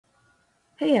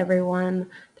Hey everyone,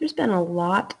 there's been a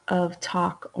lot of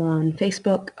talk on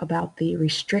Facebook about the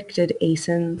restricted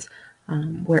ASINs,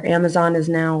 where Amazon is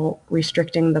now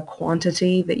restricting the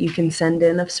quantity that you can send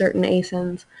in of certain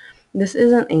ASINs. This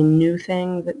isn't a new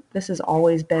thing, this has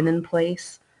always been in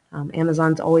place.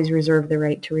 Amazon's always reserved the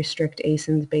right to restrict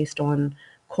ASINs based on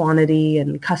quantity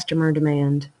and customer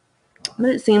demand, but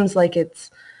it seems like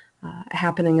it's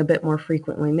happening a bit more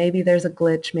frequently. Maybe there's a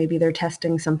glitch, maybe they're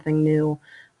testing something new.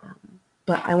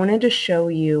 But I wanted to show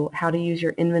you how to use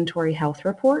your inventory health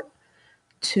report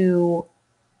to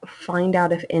find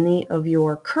out if any of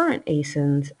your current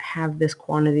ASINs have this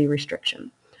quantity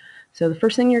restriction. So the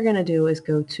first thing you're going to do is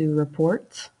go to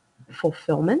Reports,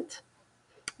 Fulfillment,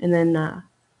 and then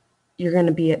you're going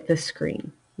to be at this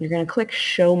screen. You're going to click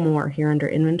Show More here under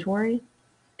Inventory,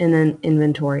 and then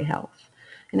Inventory Health.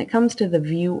 And it comes to the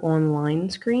View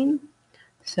Online screen.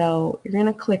 So you're going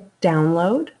to click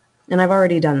Download. And I've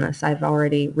already done this. I've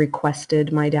already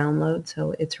requested my download,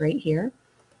 so it's right here.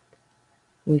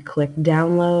 We click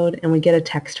download and we get a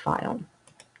text file.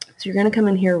 So you're going to come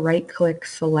in here, right-click,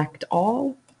 select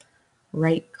all,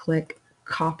 right-click,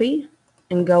 copy,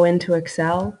 and go into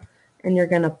Excel, and you're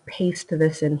going to paste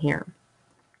this in here.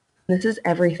 This is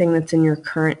everything that's in your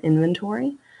current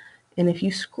inventory. And if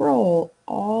you scroll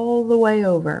all the way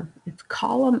over, it's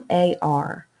column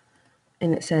AR,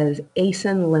 and it says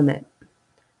ASIN limit.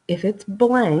 If it's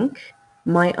blank,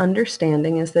 my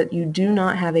understanding is that you do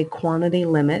not have a quantity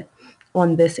limit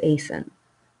on this ASIN.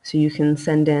 So you can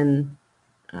send in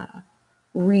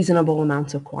reasonable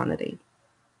amounts of quantity.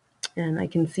 And I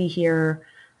can see here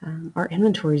our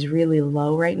inventory is really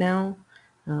low right now.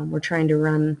 We're trying to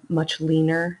run much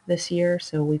leaner this year,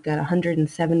 so we've got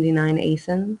 179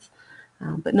 ASINs,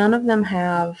 but none of them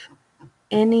have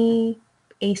any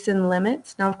ASIN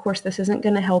limits. Now, of course, this isn't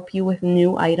going to help you with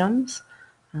new items.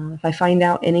 If I find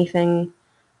out anything,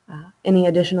 any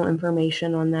additional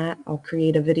information on that, I'll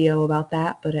create a video about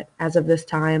that. But as of this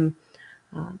time,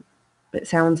 it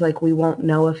sounds like we won't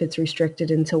know if it's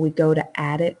restricted until we go to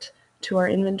add it to our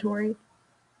inventory.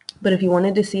 But if you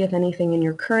wanted to see if anything in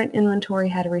your current inventory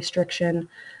had a restriction,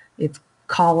 it's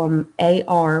column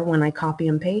AR when I copy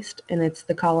and paste, and it's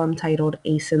the column titled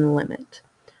ASIN limit.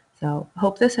 So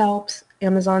hope this helps.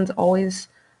 Amazon's always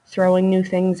throwing new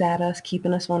things at us,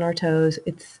 keeping us on our toes.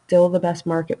 It's still the best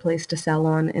marketplace to sell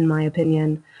on, in my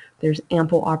opinion. There's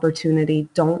ample opportunity.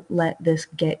 Don't let this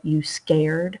get you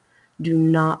scared. Do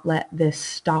not let this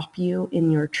stop you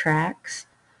in your tracks.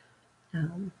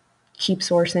 Keep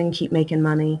sourcing, keep making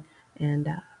money, and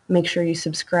make sure you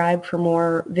subscribe for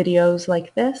more videos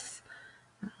like this,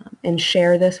 and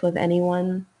share this with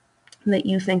anyone that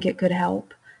you think it could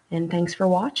help. And thanks for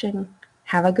watching.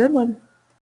 Have a good one.